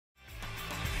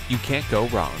You can't go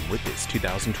wrong with this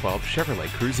 2012 Chevrolet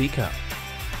CRUZE Eco.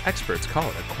 Experts call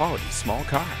it a quality small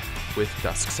car. With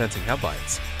dusk-sensing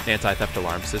headlights, anti-theft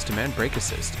alarm system, and brake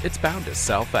assist, it's bound to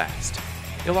sell fast.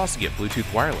 You'll also get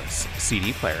Bluetooth wireless,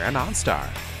 CD player, and OnStar.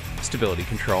 Stability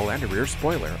control and a rear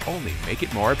spoiler only make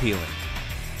it more appealing.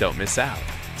 Don't miss out.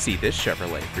 See this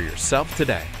Chevrolet for yourself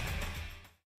today.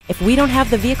 If we don't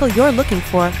have the vehicle you're looking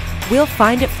for, we'll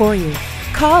find it for you.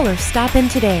 Call or stop in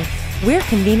today. We're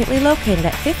conveniently located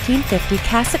at 1550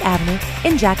 Cassat Avenue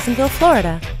in Jacksonville,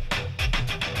 Florida.